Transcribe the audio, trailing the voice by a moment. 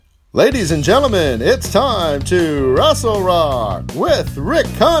Ladies and gentlemen, it's time to Wrestle Rock with Rick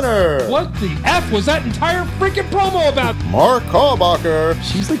Connor. What the F was that entire freaking promo about? Mark Callbacher.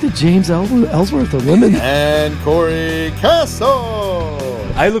 She's like the James Ellsworth of women. And Corey Castle.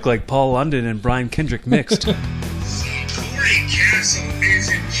 I look like Paul London and Brian Kendrick mixed. Corey Castle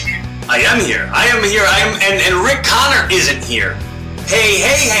isn't here. I am here, and Rick Connor isn't here.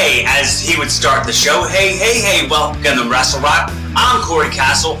 Hey, as he would start the show. Hey, welcome to Wrestle Rock. I'm Corey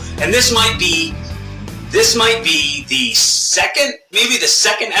Castle, and this might be the second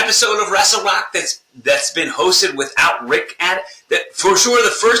episode of Wrestle Rock that's been hosted without Rick at it. That for sure the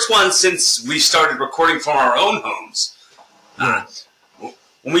first one since we started recording from our own homes.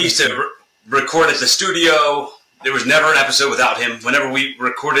 When we used to record at the studio, there was never an episode without him. Whenever we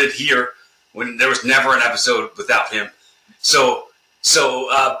recorded here, there was never an episode without him. So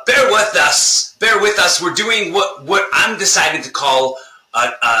bear with us. We're doing what I'm deciding to call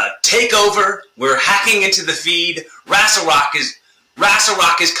a takeover. We're hacking into the feed. Wrestle Rock is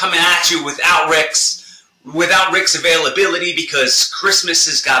coming at you without Rick's availability because Christmas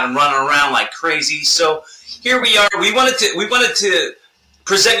has got him running around like crazy. So here we are. We wanted to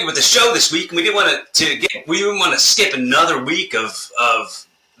present you with the show this week, and we didn't want to skip another week of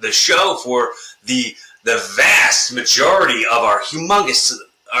the show for the vast majority of our humongous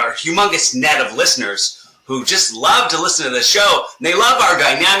net of listeners who just love to listen to the show. And they love our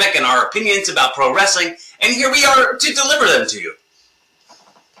dynamic and our opinions about pro wrestling, and here we are to deliver them to you.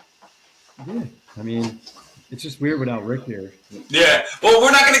 Yeah, I mean, it's just weird without Rick here. Yeah, well,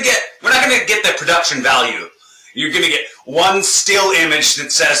 we're not gonna get the production value. You're gonna get one still image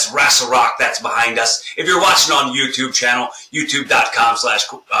that says Wrestle Rock that's behind us. If you're watching on YouTube channel,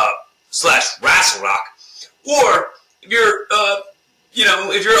 youtube.com/Wrestle Rock. Or if you're on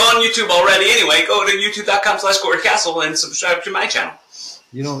YouTube already anyway, go to youtube.com/Corey Castle and subscribe to my channel.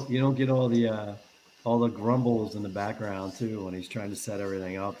 You don't get all the grumbles in the background too when he's trying to set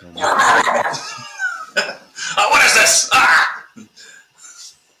everything up. And... what is this?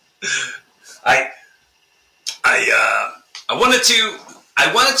 I wanted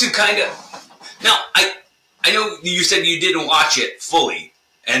to kind of. Now I know you said you didn't watch it fully.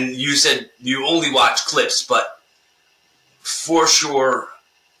 And you said you only watch clips, but for sure,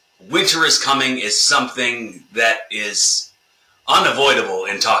 winter is coming is something that is unavoidable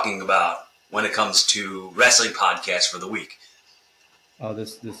in talking about when it comes to wrestling podcasts for the week. Oh, the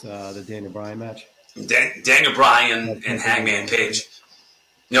Daniel Bryan match? Daniel Bryan and Hangman Page.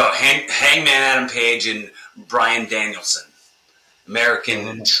 No, Hangman Adam Page and Bryan Danielson. American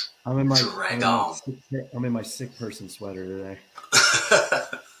Dragon. I'm in my sick person sweater today.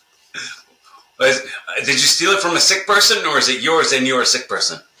 Did you steal it from a sick person, or is it yours and you're a sick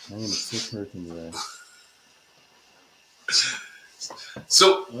person? I am a sick person today.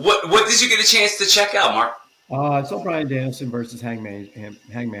 So, what did you get a chance to check out, Mark? I saw Bryan Danielson versus Hangman,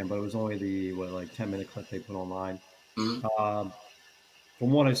 but it was only the 10-minute clip they put online. Mm-hmm.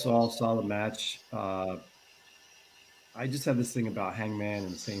 From what I saw the match. I just have this thing about Hangman,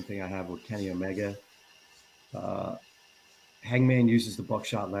 and the same thing I have with Kenny Omega. Hangman uses the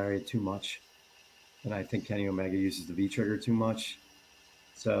buckshot lariat too much, and I think Kenny Omega uses the V-trigger too much.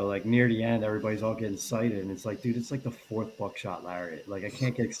 So, like, near the end, everybody's all getting excited, and it's like, dude, it's like the fourth buckshot lariat. Like, I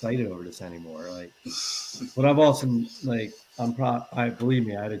can't get excited over this anymore. Like, but I've also, like, believe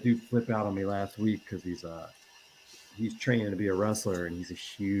me, I had a dude flip out on me last week because he's training to be a wrestler, and he's a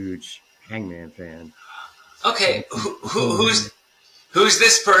huge Hangman fan. Okay, who's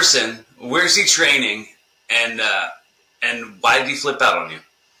this person? Where's he training? And why did he flip out on you?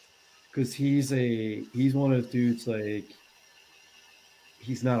 Because he's one of those dudes, like,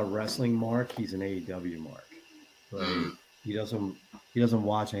 he's not a wrestling mark, he's an AEW mark. Like, he doesn't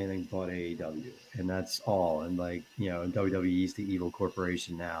watch anything but AEW, and that's all. And, like, and WWE's the evil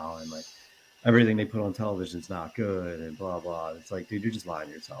corporation now, and, like, everything they put on television is not good, and blah blah. It's like, dude, you're just lying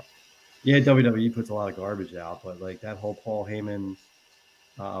to yourself. Yeah, WWE puts a lot of garbage out, but, like, that whole Paul Heyman,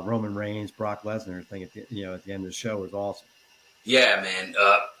 Roman Reigns, Brock Lesnar thing at the end of the show was awesome. Yeah, man,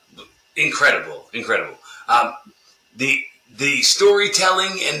 incredible. The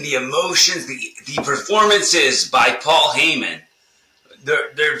storytelling and the emotions, the performances by Paul Heyman,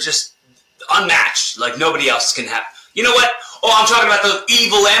 they're just unmatched. Like, nobody else can have. You know what? Oh, I'm talking about the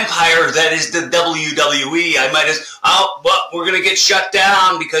evil empire that is the WWE. We're going to get shut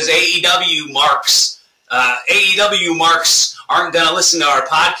down because AEW marks aren't going to listen to our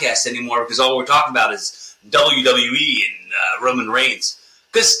podcast anymore because all we're talking about is WWE and Roman Reigns.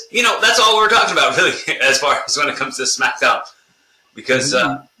 Because, that's all we're talking about, really, as far as when it comes to SmackDown. Because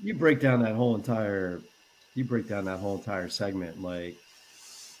you break down that whole entire segment, like,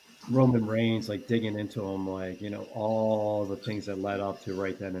 Roman Reigns, like digging into him, like, all the things that led up to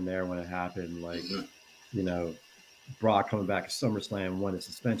right then and there when it happened, like, Brock coming back at SummerSlam when the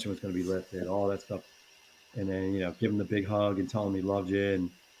suspension was going to be lifted, all that stuff. And then, give him the big hug and tell him he loved you, and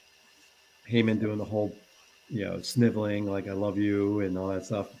Heyman doing the whole, sniveling, like, I love you and all that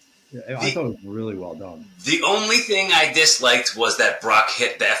stuff. I thought it was really well done. The only thing I disliked was that Brock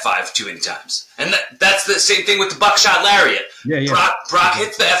hit the F5 too many times. And that's the same thing with the buckshot lariat. Yeah. Brock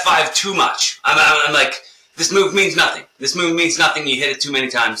hits the F5 too much. I'm like, this move means nothing. This move means nothing. You hit it too many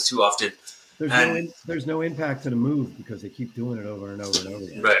times, too often. There's no impact to the move because they keep doing it over and over and over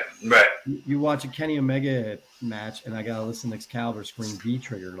again. Right. You watch a Kenny Omega match, and I got to listen to Excalibur scream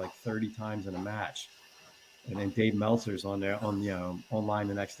V-trigger like 30 times in a match. And then Dave Meltzer's on there online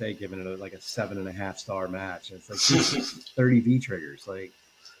the next day, giving it like a 7.5-star match. And it's like 30 V triggers. Like,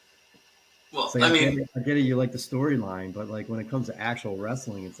 well, I get it. You like the storyline, but like when it comes to actual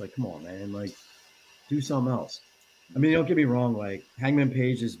wrestling, it's like, come on, man, like do something else. I mean, don't get me wrong. Like Hangman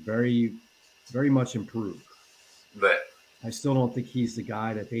Page is very, very much improved. But I still don't think he's the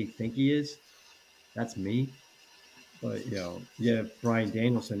guy that they think he is. That's me. But, you have Bryan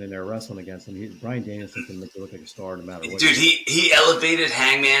Danielson in there wrestling against him. Bryan Danielson can make it look like a star no matter what. Dude, he elevated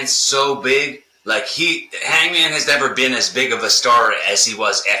Hangman so big. Like, Hangman has never been as big of a star as he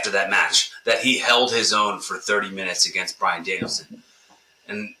was after that match. That he held his own for 30 minutes against Bryan Danielson.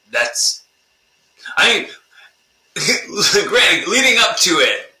 And that's... I mean, granted, leading up to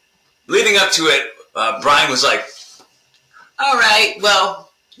it, Bryan was like, all right, well...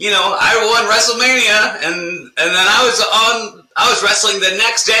 I won WrestleMania, and then I was wrestling the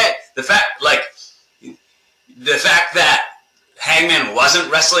next day. The fact that Hangman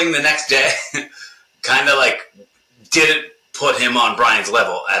wasn't wrestling the next day kind of like didn't put him on Bryan's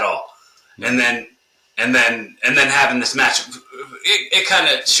level at all. And then having this match, it kind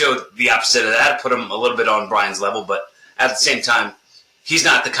of showed the opposite of that. It put him a little bit on Bryan's level, but at the same time, he's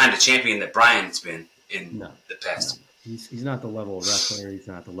not the kind of champion that Bryan's been in the past. No. He's not the level of wrestler. He's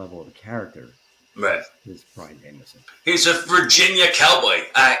not the level of the character. Right. He's Bryan Danielson. He's a Virginia cowboy.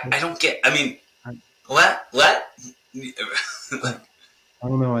 I don't get. I mean, what? I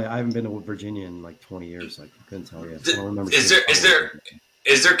don't know. I haven't been to Virginia in like 20 years. Like, I couldn't tell you. I don't remember. Is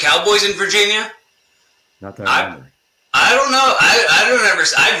there cowboys in Virginia? Not that I remember. I don't know. I don't ever.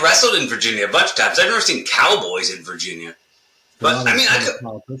 I've wrestled in Virginia a bunch of times. I've never seen cowboys in Virginia. But I mean, I could.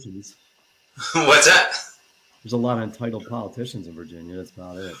 Politicians. What's that? There's a lot of entitled politicians in Virginia. That's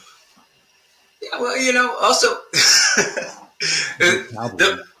about it. Yeah, well, also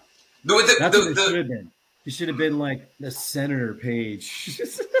That's what it should have been. He should have been like the Senator Page,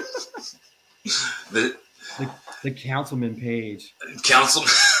 the Councilman Page. Councilman.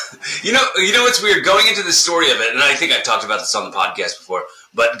 You know what's weird? Going into the story of it, and I think I've talked about this on the podcast before.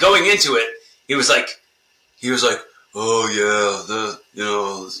 But going into it, he was like, oh yeah,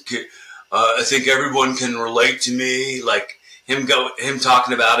 I think everyone can relate to me. Like him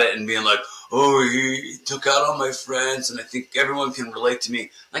talking about it and being like, oh, he took out all my friends, and I think everyone can relate to me.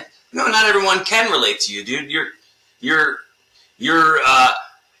 Like, no, not everyone can relate to you, dude. You're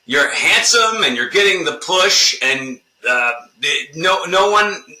handsome, and you're getting the push, and no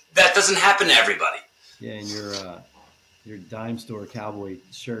one, that doesn't happen to everybody. Yeah, and your dime store cowboy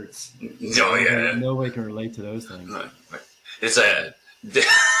shirts. Oh yeah. Nobody can relate to those things. Right. It's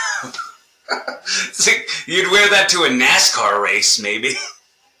like you'd wear that to a NASCAR race, maybe.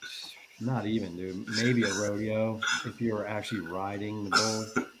 Not even, dude. Maybe a rodeo if you were actually riding the bull.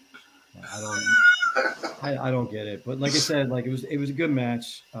 I don't get it. But like I said, like it was a good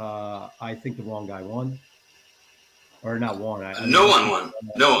match. I think the wrong guy won, or not won. No one won.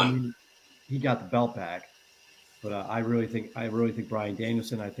 No one. He got the belt back, but I really think Bryan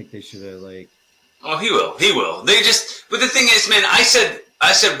Danielson. I think they should have like. Oh, he will. They just. But the thing is, man, I said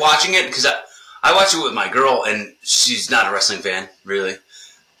watching it because I watch it with my girl, and she's not a wrestling fan, really.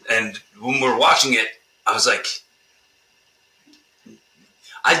 And when we're watching it, I was like,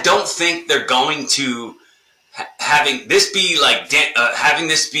 I don't think they're going to having this be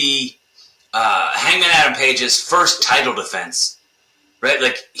Hangman Adam Page's first title defense, right?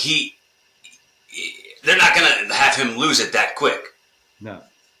 Like they're not going to have him lose it that quick. No.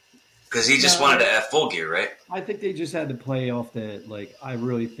 Because he just wanted to have Full Gear, right? I think they just had to play off that. Like, I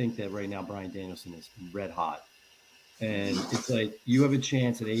really think that right now Bryan Danielson is red hot. And it's like, you have a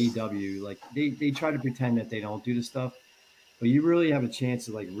chance at AEW. Like, they try to pretend that they don't do this stuff. But you really have a chance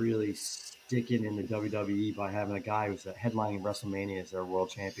to, like, really stick it in the WWE by having a guy who's headlining WrestleMania as their world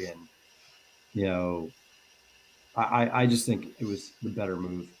champion. You know, I just think it was the better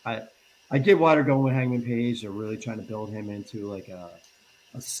move. I get why they're going with Hangman Page. They're really trying to build him into, like,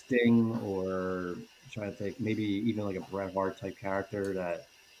 a Sting, or I'm trying to think, maybe even like a Bret Hart type character, that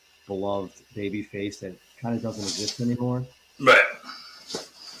beloved baby face that kind of doesn't exist anymore. Right.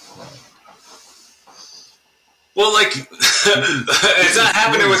 Well, like it's not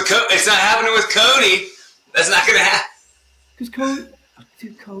happening with it's not happening with Cody. That's not going to happen. Because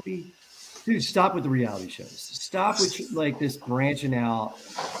Cody, stop with the reality shows. Stop with like this branching out.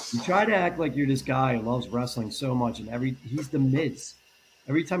 You try to act like you're this guy who loves wrestling so much, and he's the Miz.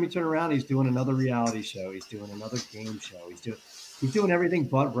 Every time you turn around, he's doing another reality show. He's doing another game show. He's doing everything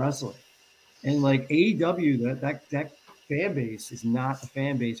but wrestling. And like AEW, that fan base is not a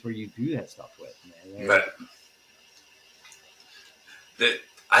fan base where you do that stuff with, man. Right.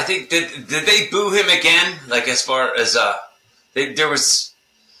 I think did they boo him again? Like as far as there was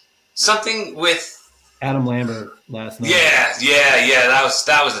something with Adam Lambert last night. Yeah. That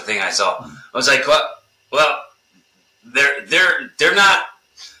was the thing I saw. I was like, what? Well, they're not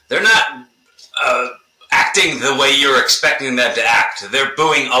acting the way you're expecting them to act. They're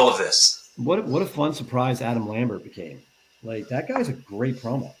booing all of this. What a fun surprise Adam Lambert became. Like, that guy's a great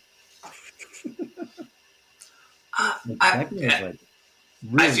promo. That guy's like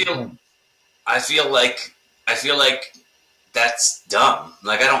really fun. I feel like that's dumb.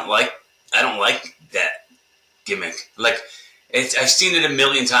 Like I don't like that gimmick. Like I've seen it a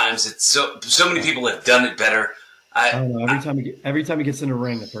million times. It's so many people have done it better. I don't know. Every time he gets in the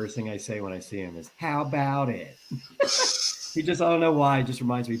ring, the first thing I say when I see him is, "How about it?" I don't know why. It just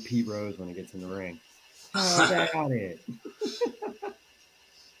reminds me of Pete Rose when he gets in the ring. How about it?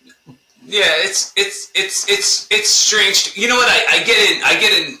 Yeah, it's strange. You know what? I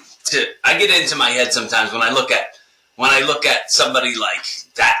get into my head sometimes when I look at somebody like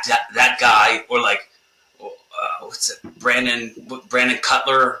that guy, or like what's it, Brandon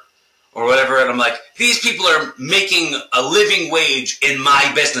Cutler or whatever, and I'm like, these people are making a living wage in my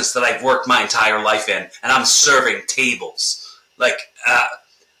business that I've worked my entire life in, and I'm serving tables. Like,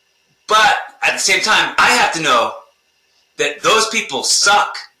 but at the same time, I have to know that those people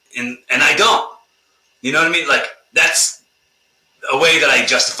suck, and I don't. You know what I mean? Like, that's a way that I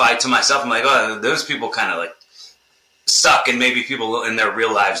justify it to myself. I'm like, oh, those people kind of like suck, and maybe people in their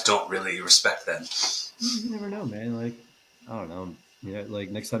real lives don't really respect them. You never know, man. Like, I don't know. You know, like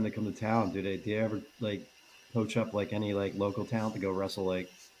next time they come to town, do they ever like poach up like any like local talent to go wrestle like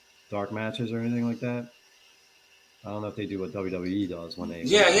dark matches or anything like that? I don't know if they do what WWE does when they.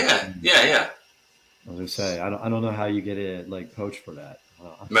 Yeah. I was gonna say, I don't know how you get it like poached for that.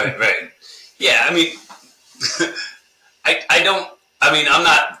 Right. Yeah, I mean, I'm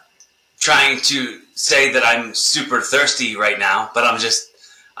not trying to say that I'm super thirsty right now, but I'm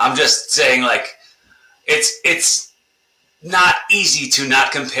just saying, like, it's not easy to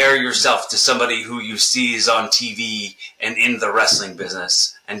not compare yourself to somebody who you see is on TV and in the wrestling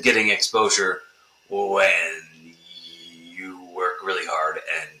business and getting exposure when you work really hard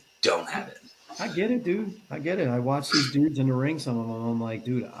and don't have it. I get it, dude. I get it. I watch these dudes in the ring, some of them, I'm like,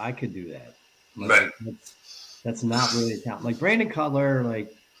 dude, I could do that. Like, right. That's not really a talent. Like Brandon Cutler,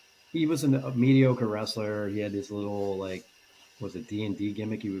 like, he was a mediocre wrestler. He had this little, like, was it D&D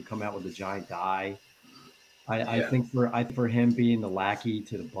gimmick? He would come out with a giant die. I think for him being the lackey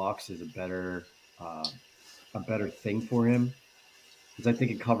to the Bucks is a better thing for him, because I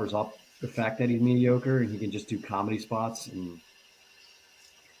think it covers up the fact that he's mediocre and he can just do comedy spots, and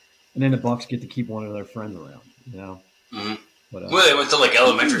then the Bucks get to keep one of their friends around, you know. Mm-hmm. But, well, they went to like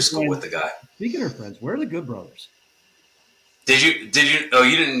elementary school with the guy. Speaking of friends, where are the Good Brothers? Did you? Oh,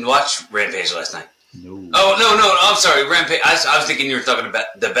 you didn't watch Rampage last night? No. Oh no! I'm sorry, Rampage. I was thinking you were talking about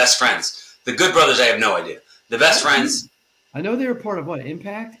the Best Friends. The Good Brothers, I have no idea. The Best Friends. I know they were part of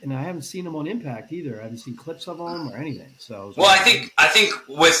Impact, and I haven't seen them on Impact either. I haven't seen clips of them or anything. So. Well, I think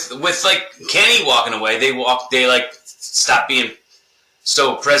with like Kenny walking away, they like stopped being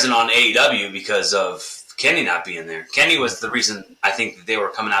so present on AEW because of Kenny not being there. Kenny was the reason I think that they were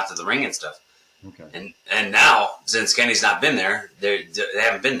coming out to the ring and stuff. Okay. And now, since Kenny's not been there, they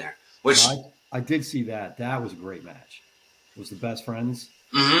haven't been there. Which I did see that. That was a great match. It was the Best Friends.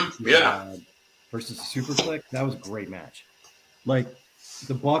 Mm-hmm. Yeah. Versus the Super Click. That was a great match. Like,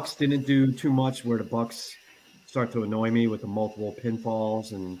 the Bucks didn't do too much, where the Bucks start to annoy me with the multiple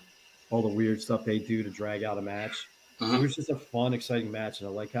pinfalls and all the weird stuff they do to drag out a match. Mm-hmm. It was just a fun, exciting match, and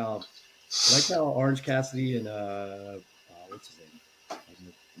I like how Orange Cassidy and what's his name?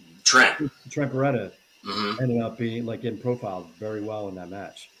 Trent Beretta ended up being like getting profiled very well in that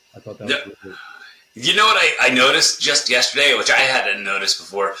match. I thought that was really good. You know what I noticed just yesterday, which I hadn't noticed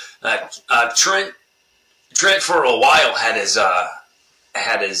before? Trent for a while had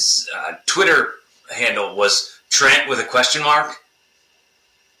his Twitter handle was Trent with a question mark.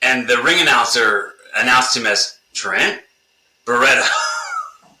 and the ring announcer announced him as Trent Beretta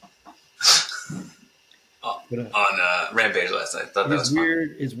on Rampage last night. I thought that was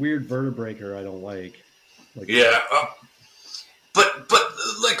weird. It's weird vertebraker I don't like. Yeah. But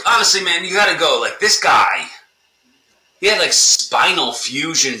like honestly, man, you gotta go. Like this guy, he had like spinal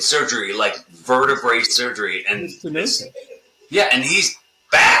fusion surgery, like vertebrae surgery, and and he's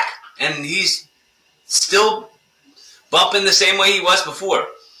back, and he's still bumping the same way he was before.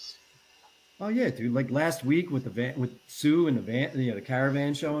 Oh yeah, dude! Like last week with with Sue and the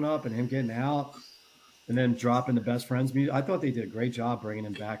caravan showing up and him getting out, and then dropping the Best Friends music. I thought they did a great job bringing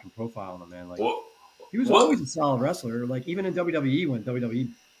him back and profiling him, man. Like he was always a solid wrestler. Like even in WWE, when WWE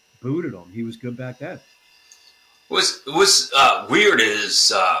booted him, he was good back then. What's weird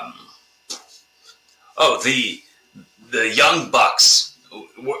is the Young Bucks.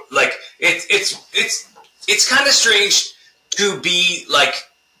 Like it's kind of strange to be like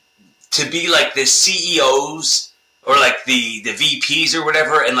the CEOs or like the VPs or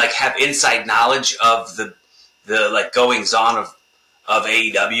whatever, and like have inside knowledge of the like goings on of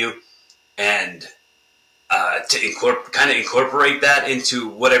AEW, and to incorporate that into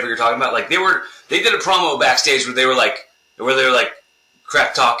whatever you're talking about. Like they did a promo backstage where they were like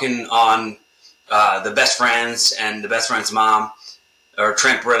crap talking on the Best Friends and the Best Friends' mom, or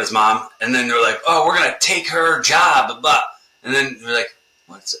Trent Beretta's mom, and then they're like, "Oh, we're gonna take her job," blah. And then they're like,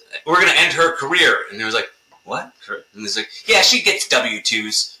 we're going to end her career. And it was like, what? And it's like, yeah, she gets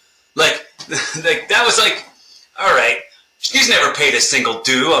W-2s. Like, that was like, all right. She's never paid a single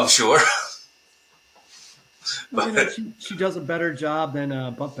due, I'm sure. But she does a better job than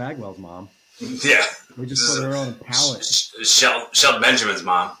Buff Bagwell's mom. Yeah. We just put her on a pallet. Shelton Benjamin's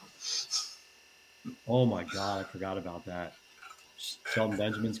mom. Oh, my God. I forgot about that. Shelton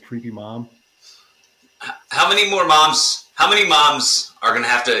Benjamin's creepy mom. How many moms are going to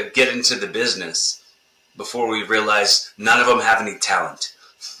have to get into the business before we realize none of them have any talent?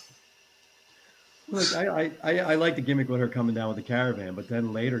 Look, I like the gimmick with her coming down with the caravan, but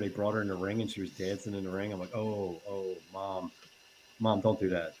then later they brought her in the ring and she was dancing in the ring. I'm like, oh, mom, don't do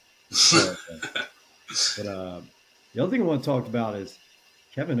that. But the other thing I want to talk about is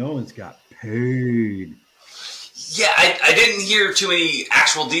Kevin Owens got paid. Yeah, I didn't hear too many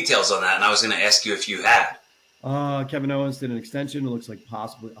actual details on that, and I was going to ask you if you had. Kevin Owens did an extension. It looks like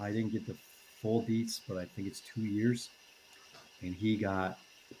possibly, I didn't get the full deets, but I think it's 2 years. And he got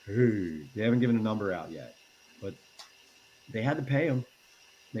paid. They haven't given a number out yet, but they had to pay him.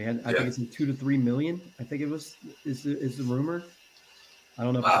 I think it's in 2 to 3 million. I think it was is the rumor. I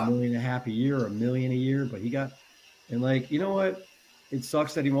don't know if it's $1.5 million a year or $1 million a year, but he got, and like, you know what? It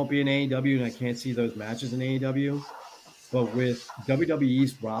sucks that he won't be in AEW, and I can't see those matches in AEW. But with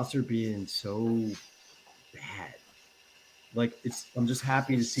WWE's roster being so bad, like I'm just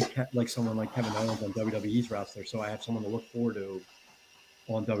happy to see like someone like Kevin Owens on WWE's roster, so I have someone to look forward to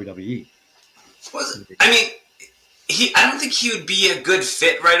on WWE. I mean, I don't think he would be a good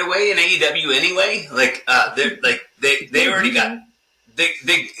fit right away in AEW anyway. Like they already got they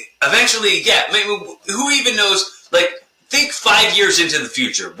eventually, yeah. I mean, who even knows? Like, think 5 years into the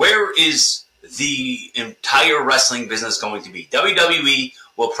future. Where is the entire wrestling business going to be? WWE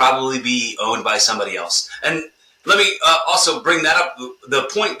will probably be owned by somebody else. And let me also bring that up. The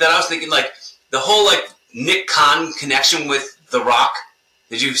point that I was thinking, like, the whole, like, Nick Khan connection with The Rock.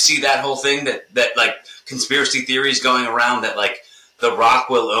 Did you see that whole thing? That like, conspiracy theories going around that, like, The Rock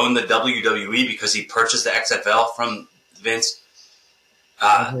will own the WWE because he purchased the XFL from Vince?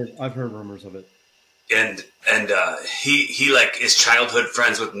 I've heard rumors of it. And he like is childhood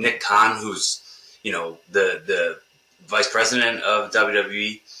friends with Nick Khan, who's, you know, the vice president of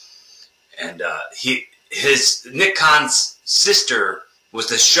WWE, and Nick Khan's sister was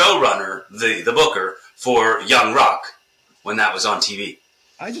the showrunner, the booker for Young Rock when that was on TV.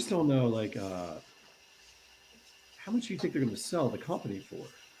 I just don't know, like, how much do you think they're going to sell the company for?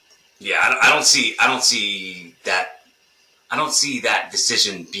 Yeah, I don't see that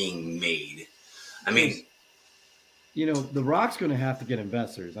decision being made. I mean, you know, The Rock's going to have to get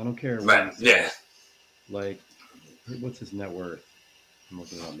investors. I don't care. Right. Yeah. Like, what's his net worth? I'm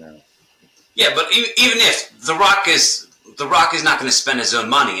looking it up now. Yeah, but even if The Rock is not going to spend his own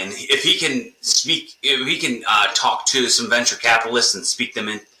money, and if he can talk to some venture capitalists and speak them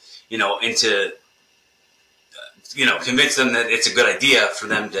into convince them that it's a good idea for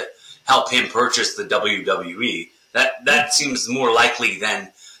them to help him purchase the WWE. That seems more likely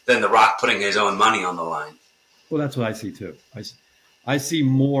than The Rock putting his own money on the line. Well, that's what I see too. I see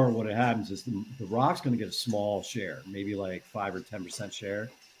more what happens is the Rock's going to get a small share, maybe like 5 or 10% share,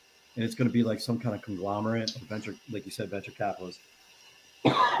 and it's going to be like some kind of conglomerate of venture, like you said, venture capitalists.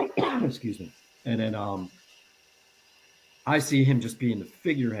 Excuse me. And then I see him just being the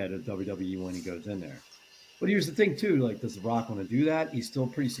figurehead of WWE when he goes in there. But here's the thing, too. Like, does The Rock want to do that? He's still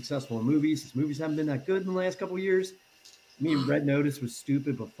pretty successful in movies. His movies haven't been that good in the last couple of years. I mean, Red Notice was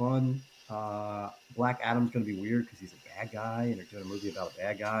stupid but fun. Black Adam's going to be weird because he's a bad guy, and they're doing a movie about a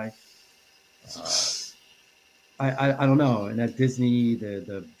bad guy. I don't know. And that Disney,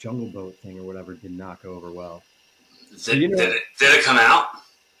 the Jungle Boat thing or whatever, did not go over well. Did it come out?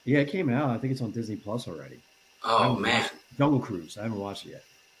 Yeah, it came out. I think it's on Disney Plus already. Oh, man. Jungle Cruise. I haven't watched it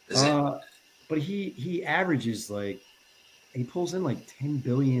yet. But he averages he pulls in like $10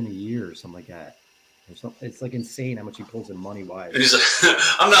 billion a year or something like that. It's like insane how much he pulls in money wise.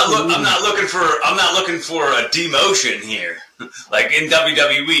 I'm not looking for a demotion here. Like in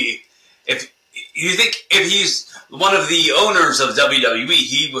WWE, if you think if he's one of the owners of WWE,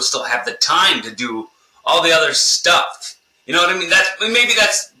 he will still have the time to do all the other stuff. You know what I mean? Maybe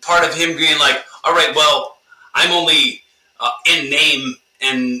that's part of him being like, all right, well, I'm only in name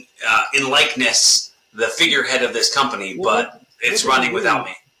and in likeness the figurehead of this company, but it's running without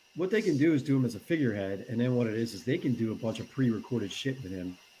me. What they can do is do him as a figurehead, and then what it is they can do a bunch of pre-recorded shit with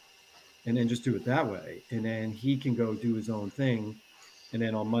him, and then just do it that way. And then he can go do his own thing, and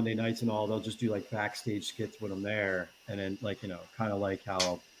then on Monday nights and all, they'll just do like backstage skits with him there, and then kind of like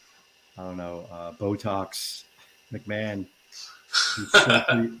how Botox McMahon, he's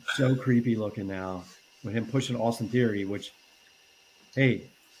so creepy looking now with him pushing Austin Theory, which, hey,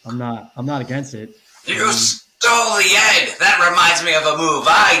 I'm not against it. You stole the egg. That reminds me of a move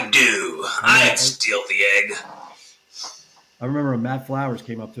I do. I'd steal the egg. I remember when Matt Flowers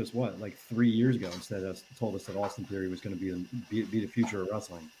came up to us, 3 years ago, and told us that Austin Theory was going to be the future of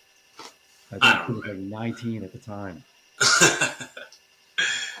wrestling. I think he was like 19 at the time.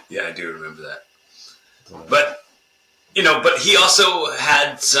 Yeah, I do remember that. But he also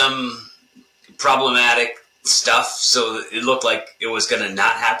had some problematic stuff, so it looked like it was going to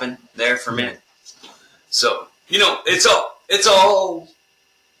not happen there for a minute. So, it's all,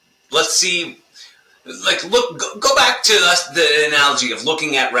 let's see, go back to the analogy of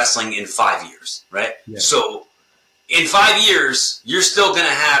looking at wrestling in 5 years, right? Yeah. So, in 5 years, you're still going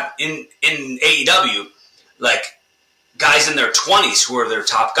to have, in AEW, guys in their 20s who are their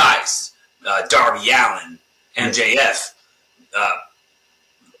top guys. Darby Allin, MJF,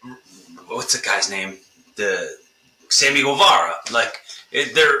 what's the guy's name? Sammy Guevara.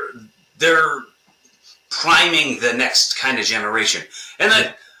 They're priming the next kind of generation. And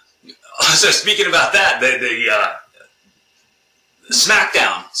then, so speaking about that, the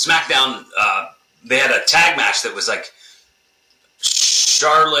SmackDown, they had a tag match that was like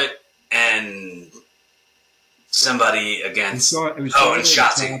Charlotte and somebody against and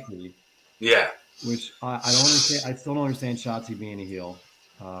Shotzi. Yeah. Which I don't understand. I still don't understand Shotzi being a heel,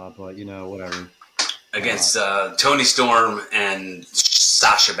 but whatever. Against Toni Storm and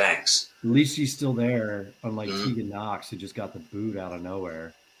Sasha Banks. At least she's still there, unlike Tegan Nox, who just got the boot out of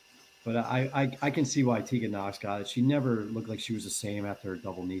nowhere. But I can see why Tegan Nox got it. She never looked like she was the same after her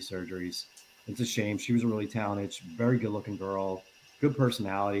double knee surgeries. It's a shame. She was a really talented, very good-looking girl, good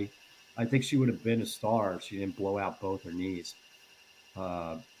personality. I think she would have been a star if she didn't blow out both her knees.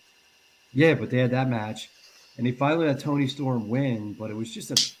 Yeah, but they had that match, and they finally let Toni Storm win, but it was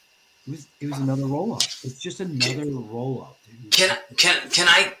just it was another roll-up. It's just another roll-up, dude. Can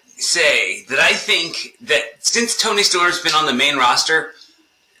I say that I think that since Toni Storm's been on the main roster,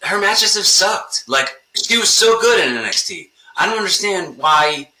 her matches have sucked. She was so good in NXT. I don't understand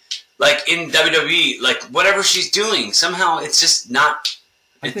why, in WWE, whatever she's doing, somehow it's just not,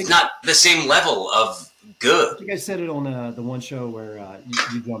 not the same level of good. I think I said it on the one show where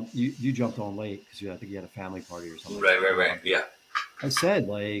you jumped on late because I think you had a family party or something. Right. Yeah. I said,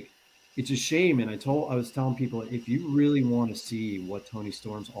 it's a shame, and I was telling people, if you really want to see what Toni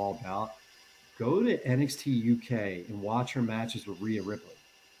Storm's all about, go to NXT UK and watch her matches with Rhea Ripley.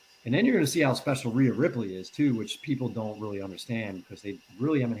 And then you're going to see how special Rhea Ripley is, too, which people don't really understand because they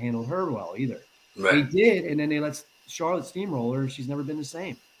really haven't handled her well either. Right. They did, and then they let Charlotte steamroll her. She's never been the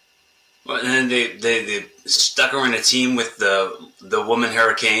same. Well, and then they stuck her in a team with the woman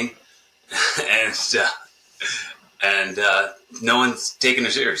Hurricane, and no one's taking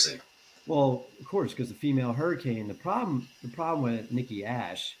her seriously. Well, of course, because the female Hurricane. The problem with Nikki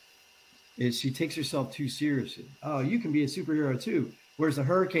Ash is she takes herself too seriously. Oh, you can be a superhero too. Whereas the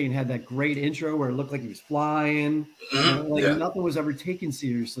Hurricane had that great intro where it looked like he was flying. Nothing was ever taken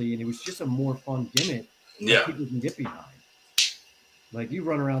seriously, and it was just a more fun gimmick that people can get behind. You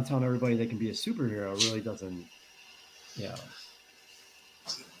run around telling everybody they can be a superhero really doesn't,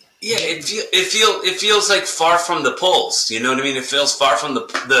 Yeah, it feels like far from the polls. You know what I mean? It feels far from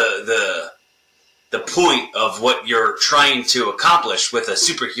the point of what you're trying to accomplish with a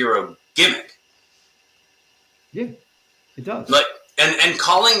superhero gimmick. Yeah, it does. Like, and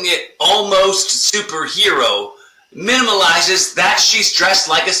calling it almost superhero minimalizes that she's dressed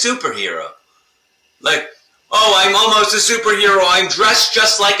like a superhero. Like, oh, I'm almost a superhero. I'm dressed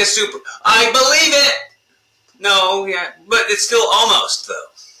just like a super. I believe it. No, yeah, but it's still almost though.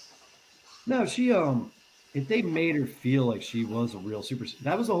 No, she if they made her feel like she was a real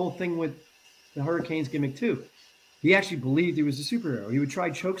that was the whole thing with the Hurricanes gimmick too. He actually believed he was a superhero. He would try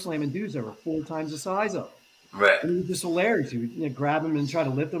chokeslamming dudes that were 4 times the size of him. Right. And it was just hilarious. He would grab him and try to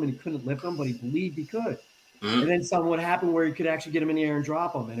lift him, and he couldn't lift him, but he believed he could. And then something would happen where he could actually get him in the air and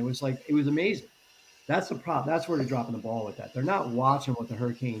drop him, and it was amazing. That's the problem. That's where they're dropping the ball with that. They're not watching what the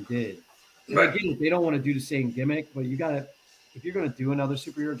Hurricane did. Right. Again, they don't want to do the same gimmick, but you gotta, if you're gonna do another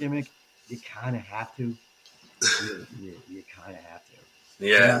superhero gimmick, you kind of have to. You kind of have to.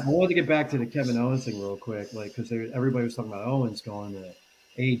 Yeah. I wanted to get back to the Kevin Owens thing real quick, like because everybody was talking about Owens going to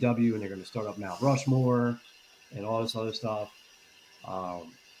AEW and they're going to start up Mount Rushmore and all this other stuff.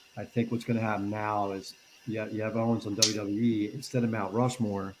 I think what's going to happen now is you have Owens on WWE instead of Mount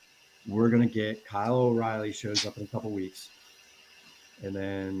Rushmore. We're going to get Kyle O'Reilly shows up in a couple weeks, and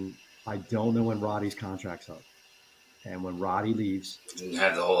then I don't know when Roddy's contract's up. And when Roddy leaves, and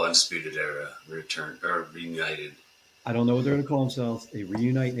have the whole Undisputed Era return or reunited. I don't know what they're going to call themselves. They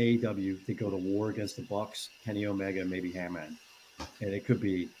reunite in AEW. They go to war against the Bucks, Kenny Omega, and maybe Hangman, and it could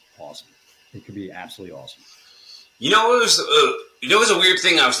be awesome. It could be absolutely awesome. You know, it was a weird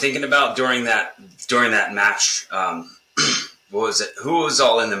thing I was thinking about during that match. What was it? Who was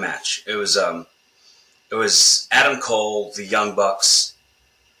all in the match? It was Adam Cole, the Young Bucks,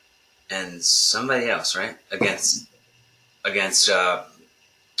 and somebody else, right? Against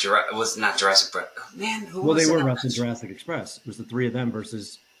was not Jurassic Express. Man, who was they were wrestling Jurassic Express. It was the 3 of them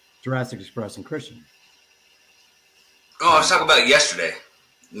versus Jurassic Express and Christian. Oh, I was talking about it yesterday.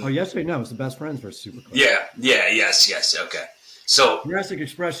 Oh, yesterday? No, it was the Best Friends versus Super Clip. Yes. Okay. So Jurassic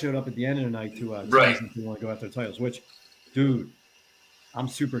Express showed up at the end of the night to right. If you want to go after the titles, which, dude, I'm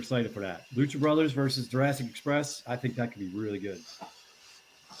super excited for that. Lucha Brothers versus Jurassic Express. I think that could be really good.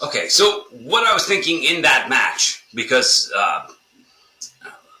 Okay, so what I was thinking in that match, because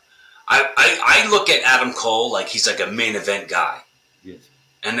I look at Adam Cole like he's like a main event guy. Yes.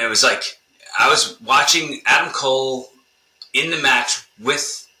 And it was like I was watching Adam Cole in the match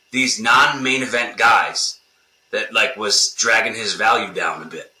with these non-main event guys that like was dragging his value down a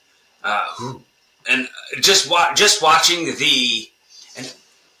bit. And just watching and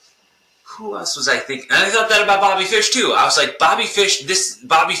who else was I thinking? And I thought that about Bobby Fish too. I was like, Bobby Fish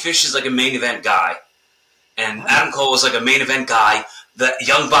is like a main event guy, and Adam Cole was like a main event guy. The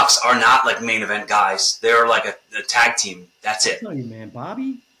Young Bucks are not like main event guys. They're like a tag team. That's it. I tell you, man,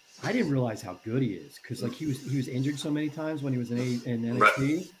 Bobby, I didn't realize how good he is because like he was injured so many times when he was in NXT.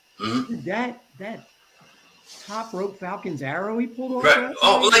 Right. Mm-hmm. That top rope Falcon's arrow he pulled off. Right.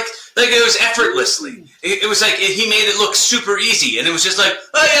 Oh, like it was effortlessly. It was like he made it look super easy, and it was just like,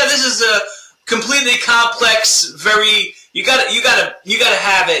 oh yeah, this is a completely complex. Very you gotta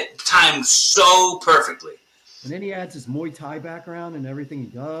have it timed so perfectly. And then he adds his Muay Thai background and everything he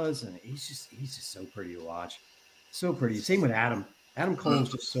does, and he's just so pretty to watch. So pretty. Same with Adam. Adam Cole is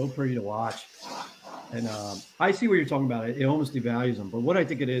just so pretty to watch. And I see what you're talking about. It almost devalues him. But what I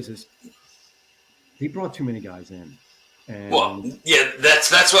think it is they brought too many guys in. And well, yeah,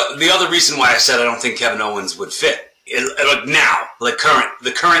 that's what the other reason why I said I don't think Kevin Owens would fit. The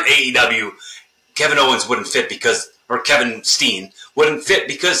current AEW, Kevin Owens wouldn't fit or Kevin Steen wouldn't fit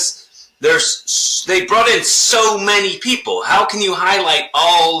because they brought in so many people. How can you highlight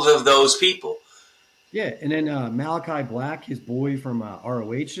all of those people? Yeah, and then Malachi Black, his boy from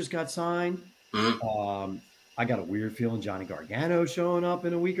ROH, just got signed. Mm-hmm. I got a weird feeling Johnny Gargano showing up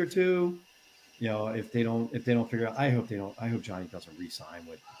in a week or two. You know, if they don't figure out, I hope Johnny doesn't re-sign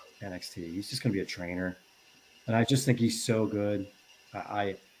with NXT. He's just going to be a trainer, and I just think he's so good.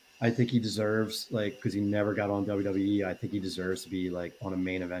 I think he deserves because he never got on WWE. I think he deserves to be on a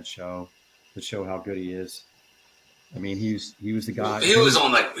main event show to show how good he is. I mean, he was the guy. He was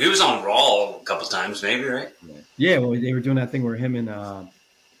on Raw a couple times, maybe, right? Yeah. Well, they were doing that thing where him and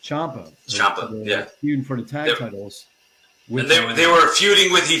Ciampa, yeah, feuding for the tag titles. And they were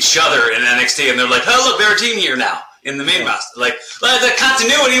feuding with each other in NXT, and they're like, "Oh, look, they're a team here now in the main roster." Like the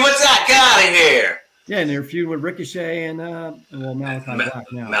continuity. What's that? Get out of here! Yeah, and they were feuding with Ricochet and Malachi Black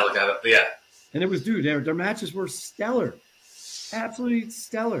now. Malachi, yeah. And it was, dude, their matches were stellar, absolutely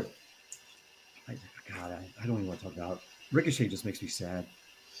stellar. I don't even want to talk about it. Ricochet. Just makes me sad.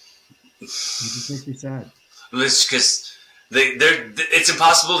 just makes me sad. It's because it's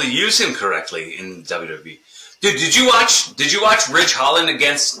impossible to use him correctly in WWE. Dude, did you watch Ridge Holland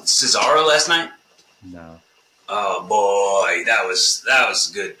against Cesaro last night? No. Oh boy, that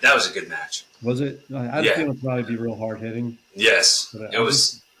was good. That was a good match. Was it? I think it'll probably be real hard hitting. Yes, it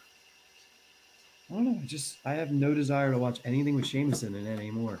was. I don't know. I have no desire to watch anything with Sheamus in it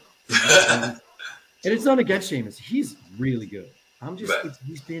anymore. And it's not against Sheamus. He's really good.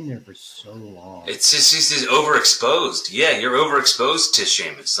 He's been there for so long. It's just he's overexposed. Yeah, you're overexposed to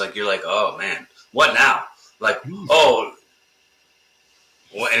Sheamus. Like you're like, oh man, what now? Like, what?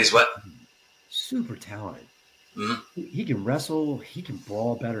 And he's what? Super talented. Mm-hmm. He can wrestle. He can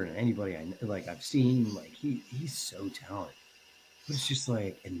brawl better than anybody I've seen. Like he's so talented. But it's just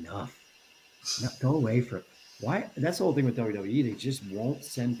like enough. Not go away for it. Why? That's the whole thing with WWE. They just won't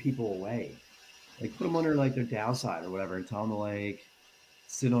send people away. Like put them under like their downside or whatever, and tell them to like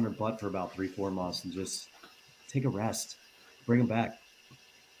sit on their butt for about 3-4 months and just take a rest. Bring them back.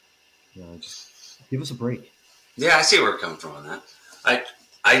 Just give us a break. Yeah, I see where we're coming from on that.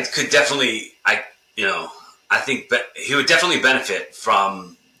 I could definitely, I think he would definitely benefit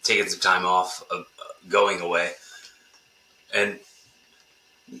from taking some time off, going away, and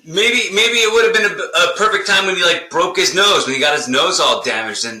maybe it would have been a perfect time when he like broke his nose, when he got his nose all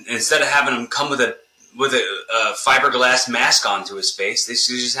damaged, and instead of having him come with a fiberglass mask onto his face, they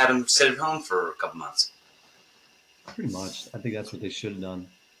should just had him sit at home for a couple months. Pretty much, I think that's what they should have done.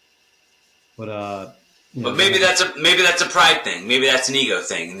 But but maybe that's a pride thing. Maybe that's an ego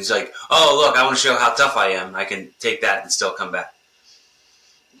thing. And he's like, oh, look, I want to show how tough I am. I can take that and still come back.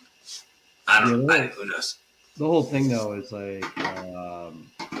 I don't know. Who knows? The whole thing, though, is like, I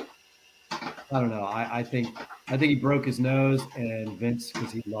don't know. I think he broke his nose, and Vince,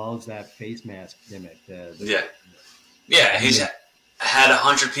 because he loves that face mask gimmick. Yeah, he's had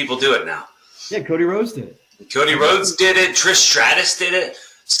 100 people do it now. Yeah, Cody Rhodes did it. Cody Rhodes did it. Trish Stratus did it.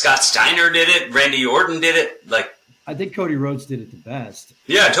 Scott Steiner did it. Randy Orton did it. Like, I think Cody Rhodes did it the best.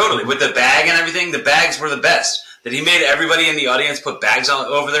 Yeah, totally. With the bag and everything, the bags were the best. That he made everybody in the audience put bags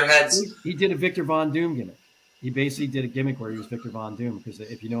over their heads. He did a Victor Von Doom gimmick. He basically did a gimmick where he was Victor Von Doom, because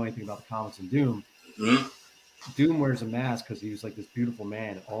if you know anything about the comics in Doom, Doom wears a mask because he was like this beautiful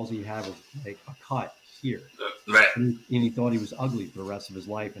man, and all he had was like a cut here. Right. And he thought he was ugly for the rest of his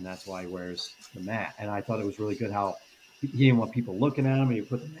life, and that's why he wears the mask. And I thought it was really good how he didn't want people looking at him, and he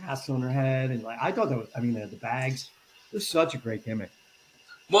put the masks on their head. And like I thought that was, the bags, it was such a great gimmick.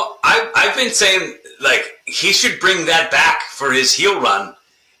 Well, I've been saying, like, he should bring that back for his heel run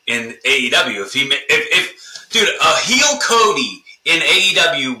in AEW. If dude, a heel Cody in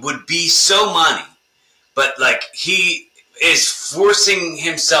AEW would be so money, but like he is forcing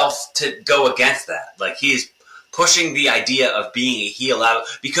himself to go against that. Like he is pushing the idea of being a heel out,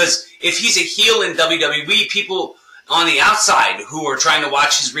 because if he's a heel in WWE, people on the outside who are trying to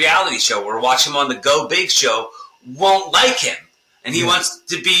watch his reality show or watch him on the Go Big show won't like him. And he wants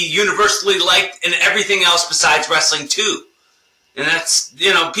to be universally liked in everything else besides wrestling too. And that's,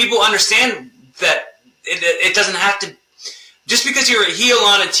 people understand that it doesn't have to, just because you're a heel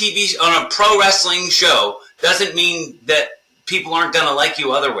on a pro wrestling show doesn't mean that people aren't going to like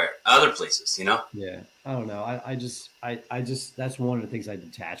you other places, Yeah. I don't know. I just, that's one of the things I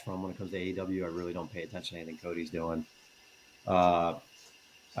detach from when it comes to AEW. I really don't pay attention to anything Cody's doing.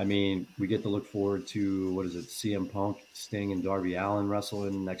 We get to look forward to, what is it, CM Punk, Sting, and Darby Allin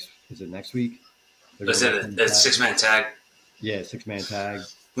wrestling next week? Is it a 6-man tag? Yeah, 6-man tag.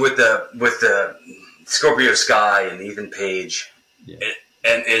 With the Scorpio Sky and Ethan Page. Yeah.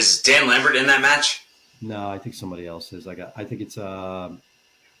 And is Dan Lambert in that match? No, I think somebody else is. I think it's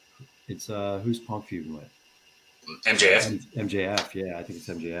who's Punk feuding with? MJF? MJF, yeah, I think it's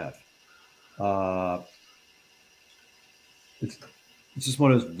MJF. It's just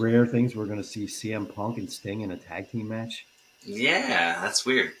one of those rare things we're going to see CM Punk and Sting in a tag team match. Yeah, that's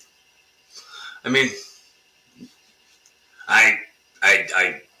weird. I'm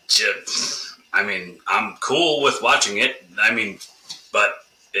cool with watching it. But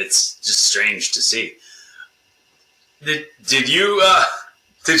it's just strange to see. Did you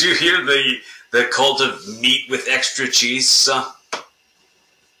hear the Cult of Meat with Extra Cheese song?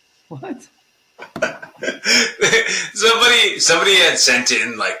 What? Somebody had sent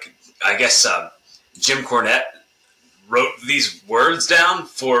in, like, I guess Jim Cornette wrote these words down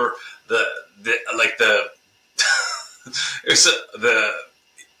for the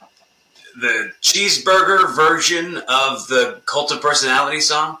cheeseburger version of the Cult of Personality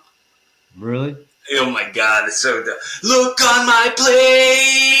song. Really? Oh my God, it's so dumb. Look on my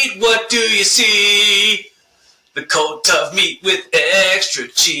plate, what do you see? The cold tough meat with extra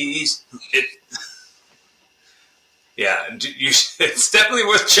cheese. It's definitely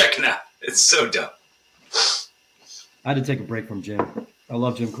worth checking out. It's so dumb. I had to take a break from Jim. I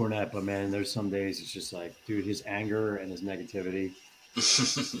love Jim Cornette, but man, there's some days it's just like, dude, his anger and his negativity.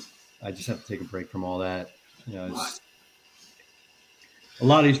 I just have to take a break from all that. You know, a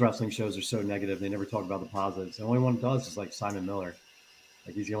lot of these wrestling shows are so negative. They never talk about the positives. The only one that does is like Simon Miller.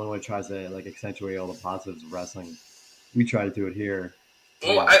 Like he's the only one who tries to like accentuate all the positives of wrestling. We try to do it here.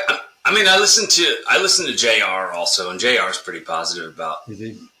 Well, I mean, I listen to JR also, and JR is pretty positive about. Is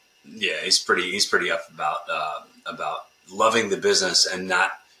he? Yeah, he's pretty up about loving the business and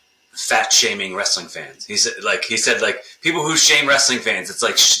not fat shaming wrestling fans. He said people who shame wrestling fans, it's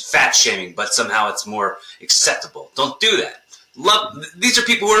like fat shaming, but somehow it's more acceptable. Don't do that. These are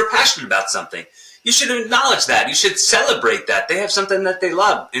people who are passionate about something. You should acknowledge that. You should celebrate that. They have something that they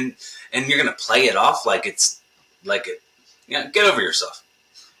love, and you're gonna play it off like it's like it. Yeah, get over yourself.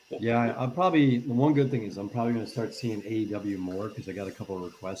 Yeah, the one good thing is I'm probably going to start seeing AEW more because I got a couple of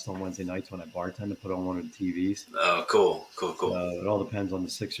requests on Wednesday nights when I bartend to put on one of the TVs. Oh, cool. It all depends on the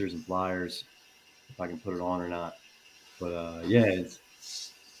Sixers and Flyers if I can put it on or not. But I'm going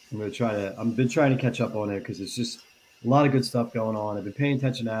to try to. I've been trying to catch up on it because it's just a lot of good stuff going on. I've been paying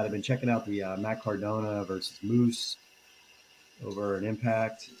attention to that. I've been checking out the Matt Cardona versus Moose over an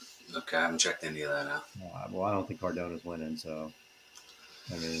Impact. Okay, I haven't checked any of that out. Well, I don't think Cardona's winning, so.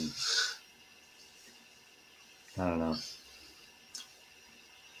 I mean, I don't know.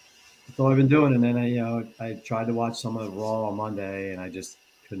 That's all I've been doing, and then I tried to watch some of the Raw on Monday, and I just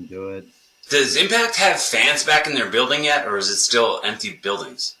couldn't do it. Does Impact have fans back in their building yet, or is it still empty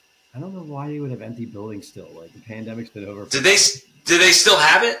buildings? I don't know why you would have empty buildings still. Like the pandemic's been over. Do they still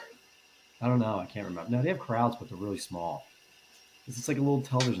have it? I don't know. I can't remember. No, they have crowds, but they're really small. It's like a little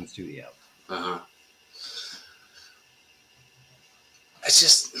television studio.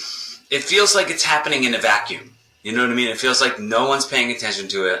 It feels like it's happening in a vacuum. You know what I mean? It feels like no one's paying attention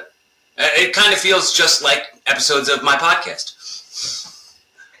to it. It kind of feels just like episodes of my podcast.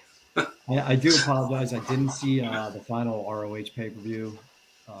 I do apologize. I didn't see the final ROH pay-per-view.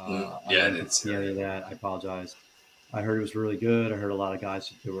 I didn't see any of that. I apologize. I heard it was really good. I heard a lot of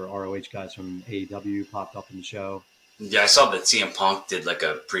guys, there were ROH guys from AEW popped up in the show. Yeah, I saw that CM Punk did like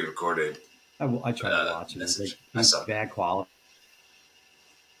a pre-recorded. I tried to watch it. I saw bad quality.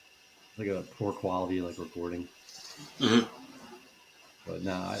 Like a poor quality, like recording. Mm-hmm. But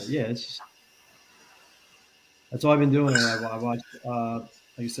it's just, that's all I've been doing. I watched, like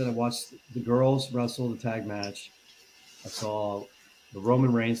I said, I watched the girls wrestle the tag match. I saw the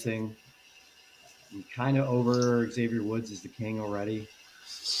Roman Reigns thing. I'm kind of over Xavier Woods as the king already.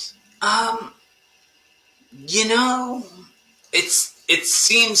 It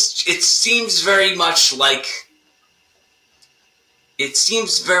seems very much like. It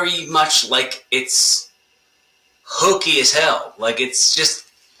seems very much like it's hokey as hell. Like it's just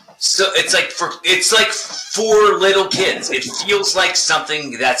so it's like for little kids. It feels like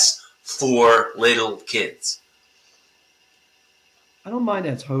something that's for little kids. I don't mind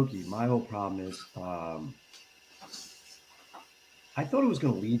that's hokey. My whole problem is I thought it was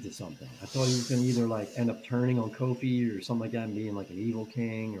going to lead to something. I thought he was going to either like end up turning on Kofi or something like that and being like an evil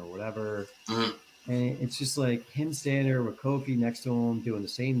king or whatever. Mm-hmm. And it's just like him standing there with Kofi next to him doing the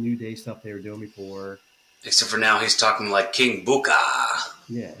same New Day stuff they were doing before. Except for now he's talking like King Booker.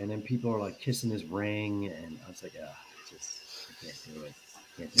 Yeah, and then people are like kissing his ring, and I was like, I can't do it.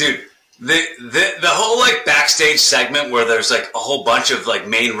 Dude, the whole like backstage segment where there's like a whole bunch of like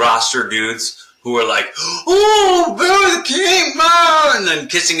main roster dudes who are like, oh, Barry the King, man, and then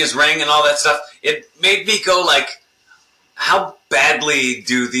kissing his ring and all that stuff. It made me go like, how badly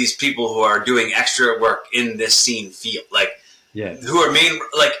do these people who are doing extra work in this scene feel? Like, who are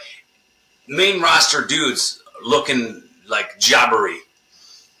main roster dudes looking like jobbery.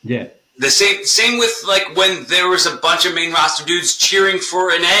 Yeah. The same with like when there was a bunch of main roster dudes cheering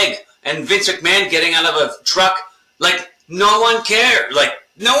for an egg and Vince McMahon getting out of a truck. Like, no one cared. Like,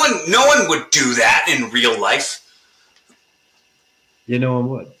 no one would do that in real life. Yeah, no one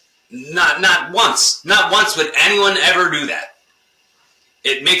would. Not once. Not once would anyone ever do that.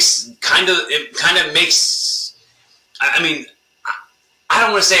 It kind of makes. I mean, I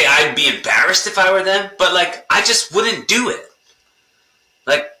don't want to say I'd be embarrassed if I were them, but like I just wouldn't do it.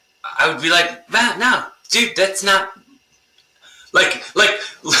 Like I would be like, no, dude, that's not. Like I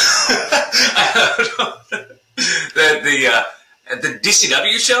don't know. The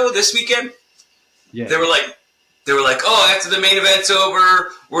DCW show this weekend. Yeah. They were like, oh, after the main event's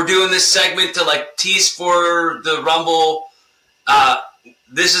over, we're doing this segment to like tease for the Rumble.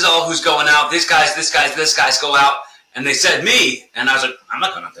 this is all who's going out. This guy's go out. And they said me, and I was like, I'm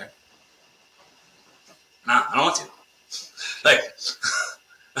not going out there. Nah, I don't want to. Like,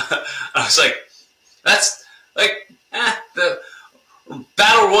 I was like, that's like, the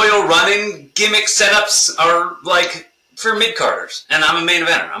battle royal running gimmick setups are like for mid-carders, and I'm a main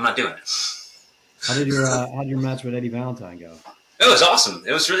eventer. I'm not doing it. How did your match with Eddie Valentine go? It was awesome.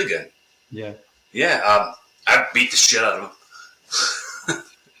 It was really good. Yeah. Yeah, I beat the shit out of him.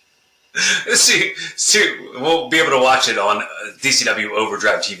 See, we'll be able to watch it on DCW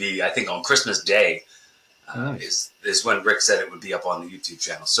Overdrive TV. I think on Christmas Day is when Rick said it would be up on the YouTube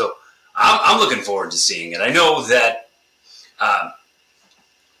channel. So I'm looking forward to seeing it. I know that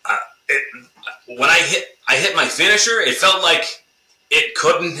when I hit my finisher, it felt like it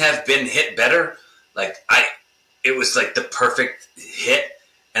couldn't have been hit better. Like it was like the perfect hit.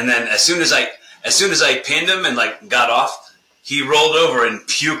 And then as soon as I pinned him and like got off, he rolled over and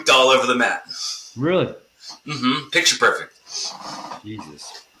puked all over the mat. Really? Mm-hmm. Picture perfect.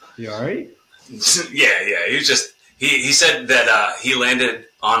 Jesus. You all right? Yeah. He was just he said that he landed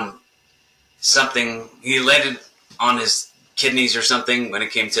on something. He landed on his kidneys or something when it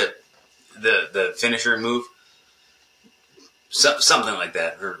came to the finisher move. Something like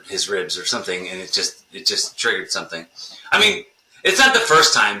that, or his ribs or something, and it just triggered something. I mean, it's not the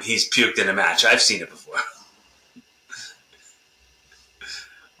first time he's puked in a match. I've seen it before.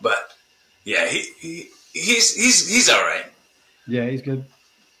 But yeah, he's all right. Yeah, he's good.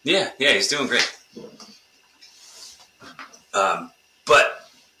 Yeah, he's doing great. But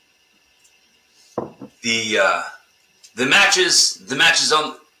the matches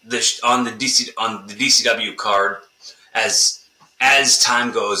on the DCW card, as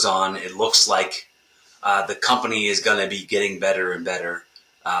time goes on, it looks like the company is going to be getting better and better.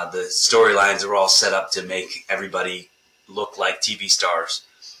 The storylines are all set up to make everybody look like TV stars.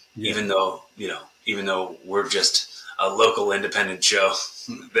 Yeah. Even though we're just a local independent show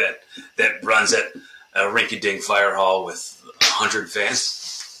that runs at a rinky-dink fire hall with 100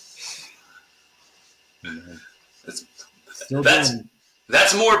 fans.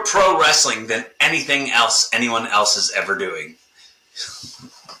 That's more pro wrestling than anything else anyone else is ever doing.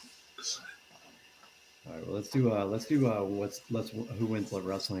 All right, well, let's do who wins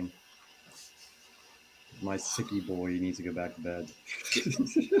wrestling. My sicky boy needs to go back to bed.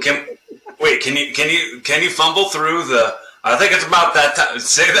 Can you fumble through the? I think it's about that time.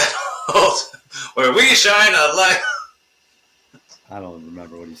 Say that where we shine a light. I don't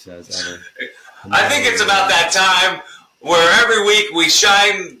remember what he says ever. I think it's about that time where every week we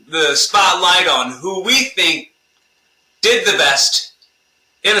shine the spotlight on who we think did the best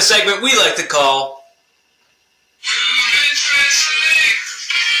in a segment we like to call.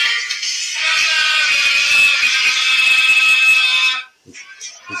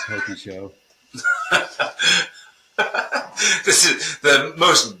 This hokey show. This is the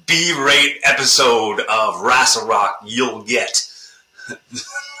most B-rate episode of Wrestle Rock you'll get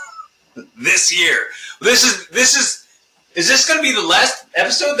this year. Is this going to be the last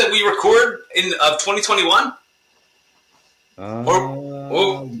episode that we record of 2021?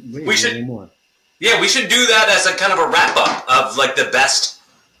 We should. Yeah, we should do that as a kind of a wrap up of like the best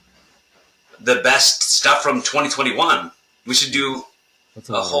stuff from 2021. We should do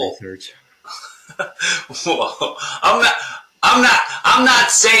a whole research. Well, I'm not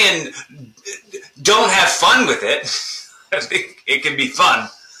saying don't have fun with it. I think it can be fun.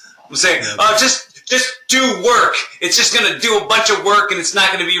 I'm saying just do work. It's just going to do a bunch of work and it's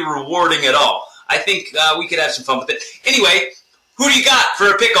not going to be rewarding at all. I think we could have some fun with it. Anyway, who do you got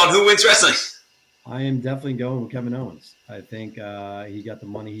for a pick on who wins wrestling? I am definitely going with Kevin Owens. I think he got the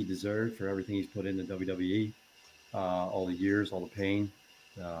money he deserved for everything he's put into WWE, all the years, all the pain.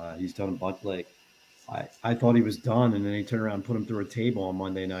 He's done a bunch. Like I thought he was done, and then they turned around and put him through a table on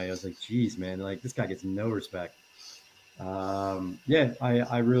Monday night. I was like, geez, man, like this guy gets no respect. I'm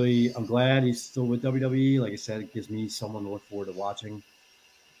glad he's still with WWE. Like I said, it gives me someone to look forward to watching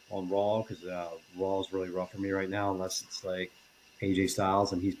on Raw, because Raw is really rough for me right now, unless it's like AJ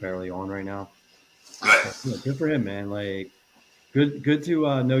Styles and he's barely on right now. Right. Yeah, good for him, man. Like, good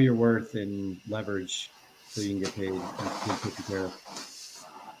to know your worth and leverage so you can get paid and take care of.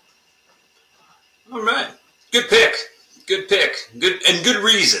 All right, good pick. Good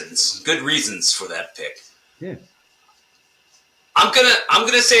reasons. Good reasons for that pick. Yeah. I'm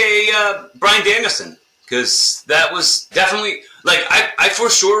gonna say Bryan Danielson, because that was definitely like I for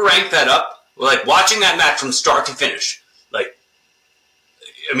sure ranked that up. Like watching that match from start to finish. Like,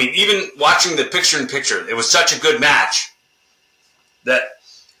 I mean, even watching the picture-in-picture, it was such a good match that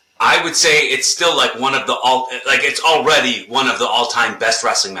I I would say it's still like it's already one of the all-time best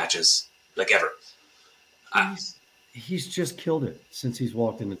wrestling matches like ever. He's just killed it since he's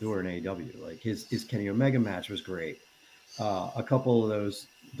walked in the door in AEW. Like his Kenny Omega match was great. A couple of those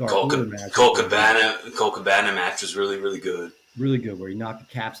Cole Cabana match was really, really good. Really good, where he knocked the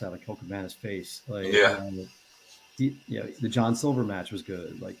caps out of Cole Cabana's face. Like, the John Silver match was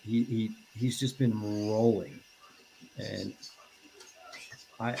good. Like he's just been rolling, and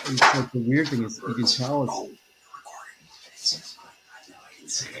the weird thing is you can tell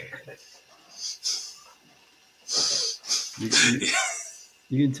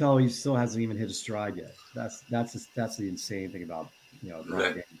you can tell he still hasn't even hit a stride yet. That's the insane thing about Bryan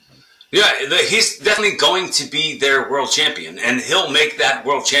Danielson. Yeah, he's definitely going to be their world champion, and he'll make that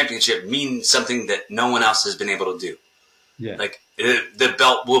world championship mean something that no one else has been able to do. Yeah, like the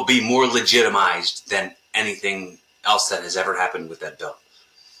belt will be more legitimized than anything else that has ever happened with that belt.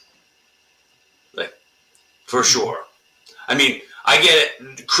 Like, for sure. I mean, I get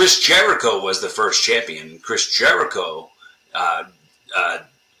it. Chris Jericho was the first champion. Chris Jericho,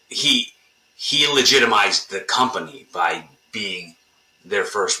 he legitimized the company by being their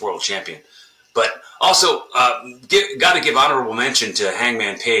first world champion. But also, got to give honorable mention to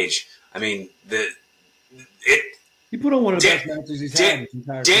Hangman Page. I mean, he put on one of the best matches he's had his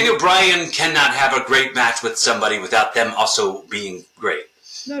entire Daniel career. Bryan cannot have a great match with somebody without them also being great.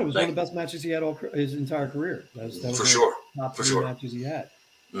 No, it was one of the best matches he had his entire career. That was for sure. Top for three sure. matches he had.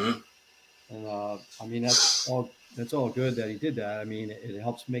 Mm-hmm. And I mean, that's all good that he did that. I mean, it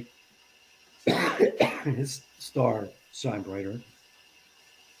helps make his star shine brighter.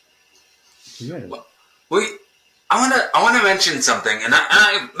 Yeah. Well, I want to mention something, and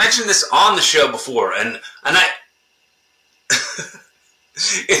I mentioned this on the show before, and I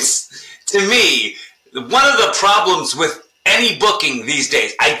it's, to me, one of the problems with any booking these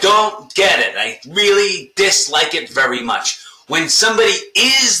days. I don't get it. I really dislike it very much. When somebody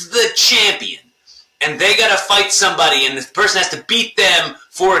is the champion and they got to fight somebody and this person has to beat them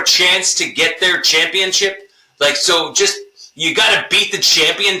for a chance to get their championship, like, so just, you got to beat the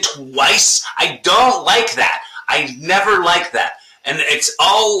champion twice? I don't like that. I never like that. And it's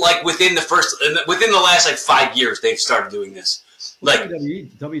all like within the last like 5 years they've started doing this. Like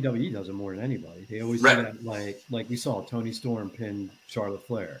WWE does it more than anybody. They always do that, like we saw Tony Storm pin Charlotte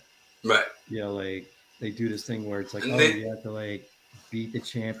Flair. Right. Like they do this thing where it's like, you have to like beat the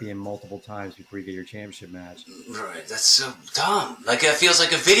champion multiple times before you get your championship match. Right. That's so dumb. Like it feels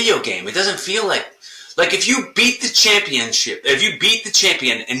like a video game. It doesn't feel like if you beat the championship, if you beat the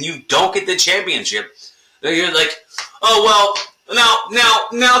champion and you don't get the championship, then you're like, oh well. Now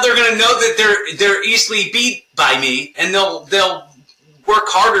they're gonna know that they're easily beat by me, and they'll work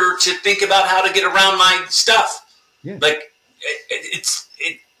harder to think about how to get around my stuff. Yeah. Like it's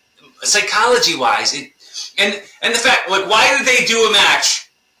psychology wise, and the fact, like, why did they do a match?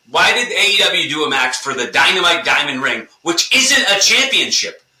 Why did AEW do a match for the Dynamite Diamond Ring, which isn't a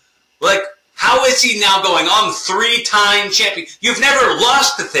championship? Like, how is he now going on 3-time champion? You've never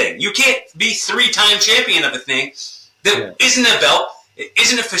lost the thing. You can't be 3-time champion of a thing that isn't a belt, it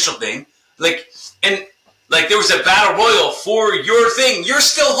isn't an official thing. Like, and like there was a battle royal for your thing. You're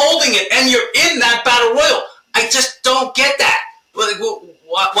still holding it, and you're in that battle royal. I just don't get that. Like,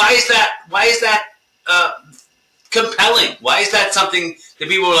 why is that? Why is that compelling? Why is that something that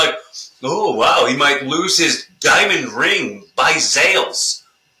people are like, oh wow, he might lose his diamond ring by Zales.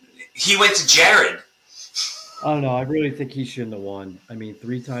 He went to Jared. I don't know. I really think he shouldn't have won. I mean,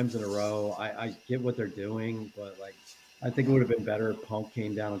 3 times in a row. I get what they're doing, but like, I think it would have been better if Punk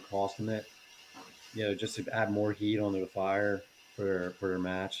came down and cost him it. Just to add more heat onto the fire for their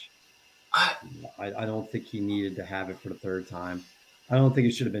match. I don't think he needed to have it for the 3rd time. I don't think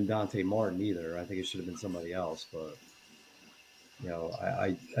it should have been Dante Martin either. I think it should have been somebody else. But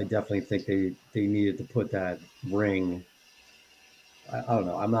I definitely think they needed to put that ring. I don't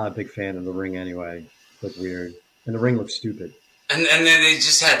know. I'm not a big fan of the ring anyway. It looked weird, and the ring looks stupid. And then they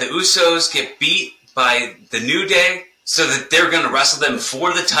just had the Usos get beat by the New Day, so that they're going to wrestle them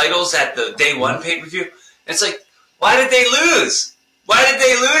for the titles at the Day 1 pay-per-view. It's like, why did they lose? Why did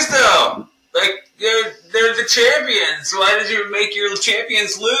they lose, though? Like, they're the champions. Why did you make your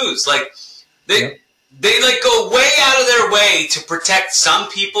champions lose? Like, they like go way out of their way to protect some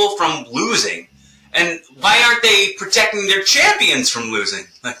people from losing. And why aren't they protecting their champions from losing?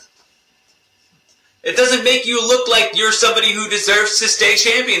 Like, it doesn't make you look like you're somebody who deserves to stay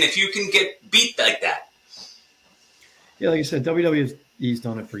champion if you can get beat like that. Yeah, like you said, WWE's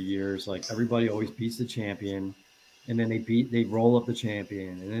done it for years. Like, everybody always beats the champion, and then they roll up the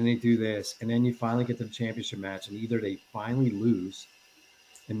champion, and then they do this, and then you finally get to the championship match, and either they finally lose,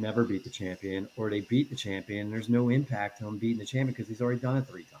 and never beat the champion, or they beat the champion and there's no impact to him beating the champion because he's already done it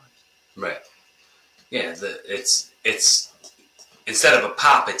 3 times. Right. Yeah, it's instead of a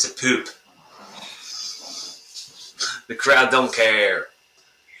pop, it's a poop. The crowd don't care.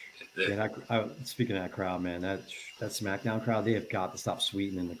 Yeah, speaking of that crowd, man, that SmackDown crowd, they have got to stop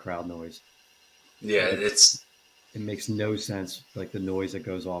sweetening the crowd noise. Yeah, like, it makes no sense, like the noise that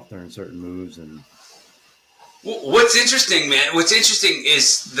goes off during certain moves. And what's interesting, man,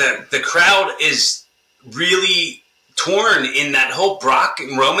 is the crowd is really torn in that whole Brock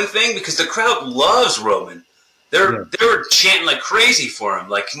and Roman thing because the crowd loves Roman. They were chanting like crazy for him.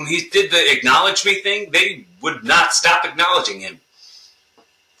 Like when he did the acknowledge me thing, they would not stop acknowledging him.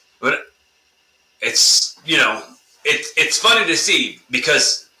 But it's it's funny to see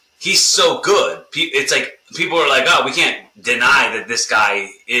because he's so good. It's like people are like, oh, we can't deny that this guy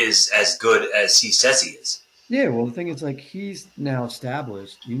is as good as he says he is. Yeah, well, the thing is, like, he's now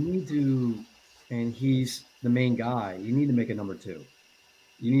established. You need to, and he's the main guy. You need to make a number 2.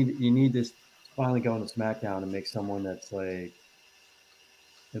 You need to finally go into SmackDown and make someone that's like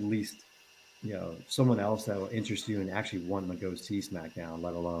at least, someone else that will interest you and actually want to go see SmackDown,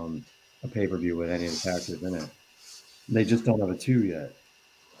 let alone a pay-per-view with any of the characters in it. They just don't have a 2 yet.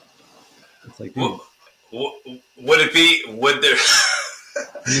 It's like, dude. Would there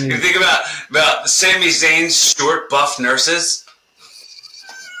you think about Sami Zayn's short buff nurses?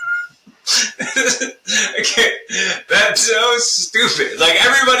 That's so stupid. Like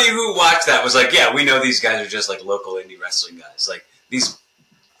everybody who watched that was like, yeah, we know these guys are just like local indie wrestling guys. Like these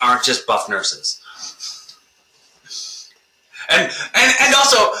aren't just buff nurses. And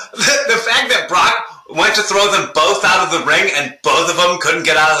also the fact that Brock went to throw them both out of the ring and both of them couldn't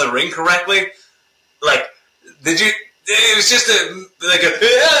get out of the ring correctly. Like, it was just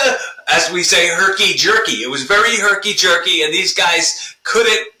as we say, herky jerky. It was very herky jerky, and these guys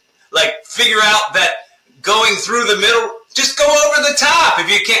couldn't figure out that going through the middle, just go over the top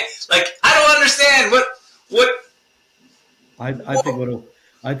if you can't. Like, I don't understand what.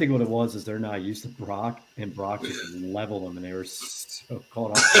 I think what it was is they're not used to Brock, and Brock just leveled them, and they were so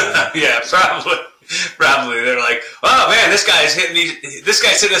caught up. Yeah, probably. They're like, oh man, this guy's hitting me. This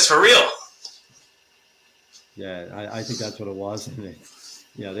guy's hitting us for real. Yeah, I think that's what it was. And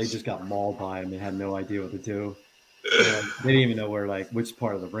they just got mauled by him. They had no idea what to do. They didn't even know which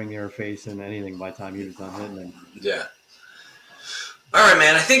part of the ring they were facing, anything by the time he was done hitting them. Yeah. All right,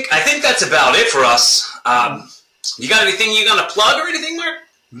 man. I think that's about it for us. You got anything you gonna plug or anything, Mark?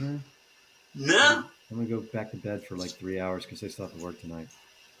 Yeah. No. I'm gonna go back to bed for 3 hours because I still have to work tonight.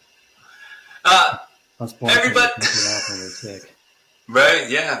 Everybody. Off when they're sick. Right?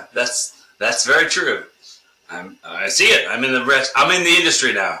 Yeah, that's very true. I see it. I'm in the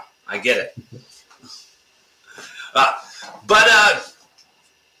industry now. I get it. But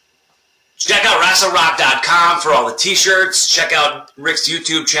check out WrestleRock.com for all the T-shirts. Check out Rick's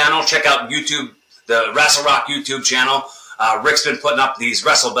YouTube channel. Check out the WrestleRock YouTube channel. Rick's been putting up these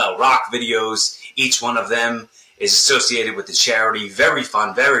WrestleBell Rock videos. Each one of them is associated with the charity. Very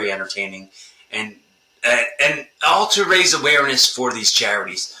fun, very entertaining, and all to raise awareness for these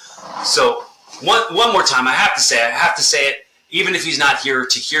charities. So one more time, I have to say it, even if he's not here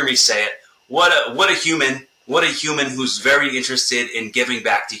to hear me say it. What a human who's very interested in giving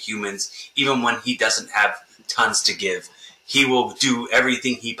back to humans, even when he doesn't have tons to give. He will do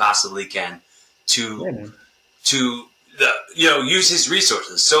everything he possibly can to use his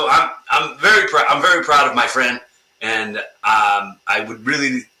resources. So I'm very proud of my friend, and I would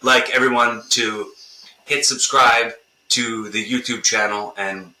really like everyone to hit subscribe to the YouTube channel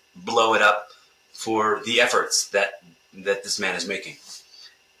and blow it up for the efforts that this man is making.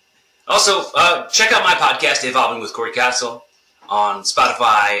 Also, check out my podcast, Evolving with Corey Castle, on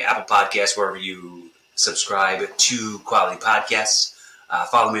Spotify, Apple Podcasts, wherever you subscribe to quality podcasts.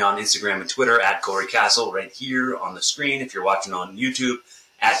 Follow me on Instagram and Twitter at Corey Castle, right here on the screen. If you're watching on YouTube,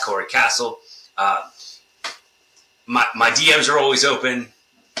 at Corey Castle. My DMs are always open.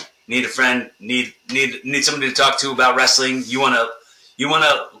 Need a friend? Need somebody to talk to about wrestling? You wanna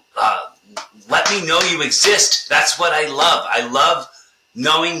let me know you exist. That's what I love. I love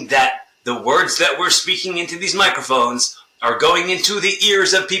knowing that the words that we're speaking into these microphones are going into the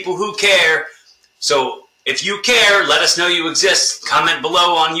ears of people who care. So if you care, let us know you exist. Comment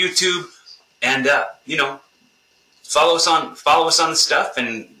below on YouTube, and follow us on the stuff,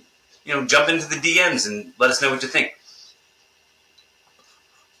 and jump into the DMs and let us know what you think.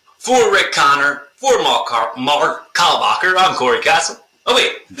 For Rick Connor, for Mark Kalbacher, I'm Corey Castle. Oh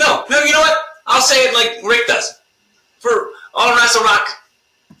wait, no, you know what? I'll say it like Rick does. For On Wrestle Rock,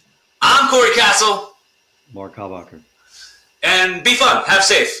 I'm Corey Castle. Mark Kalbacher. and be fun. Have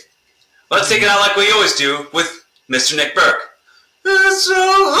safe. Let's take it out like we always do with Mr. Nick Burke. It's so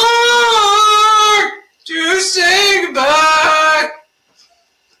hard to say goodbye.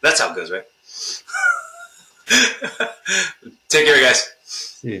 That's how it goes, right? Take care, guys.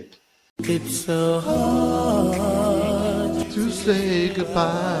 See you. It's so hard to say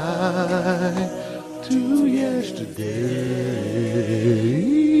goodbye to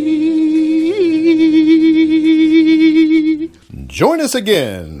yesterday. Join us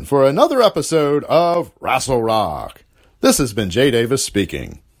again for another episode of Wrestle Rock. This has been Jay Davis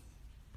speaking.